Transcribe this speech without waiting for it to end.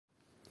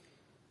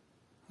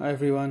Hi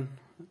everyone,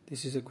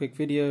 this is a quick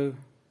video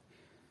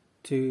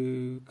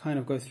to kind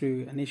of go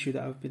through an issue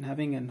that I've been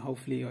having, and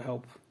hopefully it'll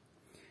help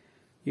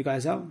you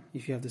guys out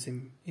if you have the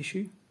same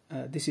issue.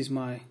 This is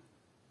my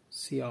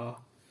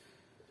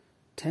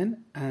cr-10,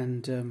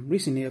 and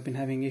recently I've been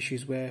having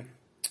issues where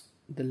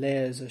the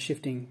layers are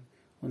shifting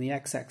on the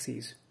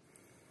x-axis.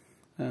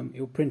 It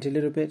will print a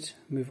little bit,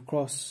 move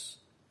across,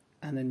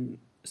 and then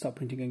start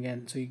printing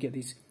again, so you get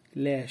these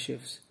layer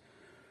shifts.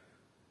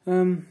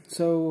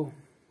 So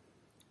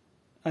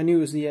I knew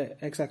it was the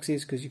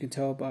x-axis because you can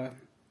tell by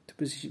the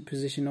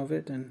position of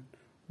it and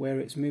where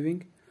it's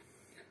moving.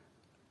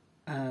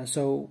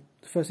 So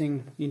the first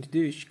thing you need to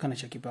do is kind of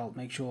check your belt,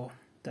 make sure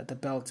that the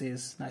belt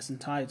is nice and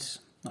tight,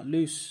 not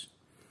loose.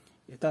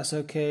 If that's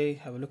okay,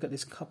 have a look at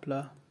this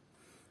coupler.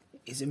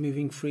 Is it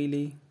moving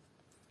freely?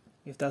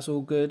 If that's all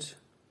good,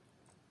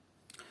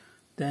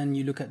 then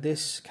you look at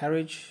this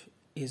carriage.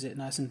 Is it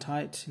nice and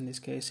tight? In this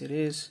case it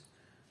is.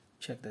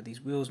 Check that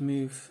these wheels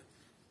move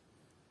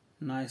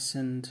nice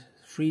and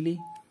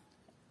freely,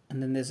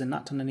 and then there's a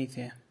nut underneath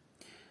here.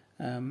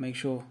 Make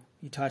sure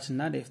you tighten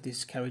that if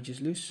this carriage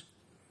is loose.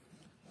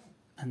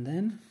 And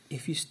then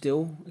if you're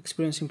still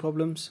experiencing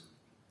problems,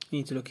 you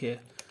need to look here.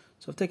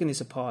 So I've taken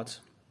this apart.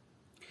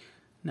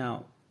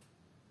 Now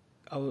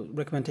I would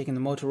recommend taking the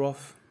motor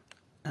off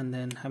and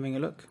then having a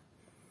look,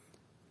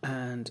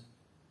 and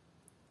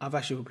I've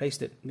actually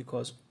replaced it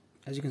because,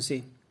 as you can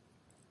see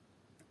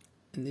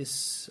in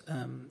this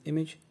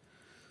image,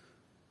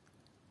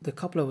 the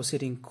coupler was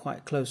sitting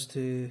quite close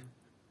to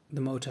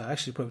the motor,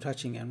 actually probably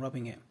touching it and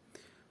rubbing it,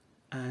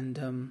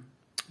 and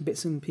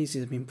bits and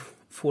pieces have been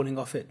falling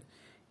off it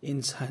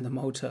inside the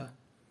motor,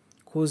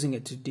 causing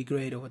it to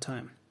degrade over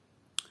time.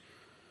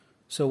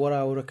 So what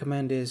I would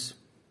recommend is,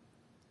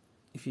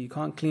 if you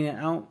can't clean it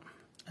out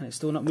and it's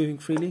still not moving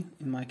freely,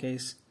 in my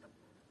case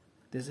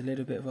there's a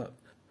little bit of a,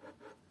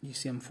 you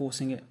see I'm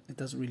forcing it, it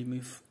doesn't really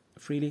move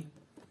freely,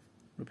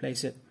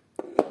 replace it,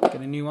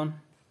 get a new one,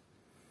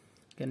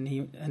 get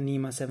a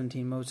NEMA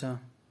 17 motor,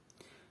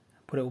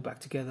 put it all back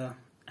together,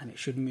 and it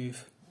should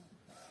move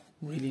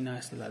really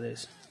nicely like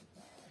this,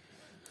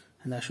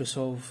 and that should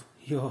solve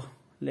your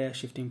layer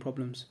shifting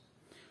problems.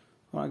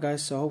 Alright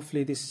guys, so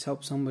hopefully this has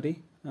helped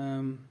somebody.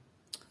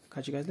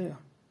 Catch you guys later.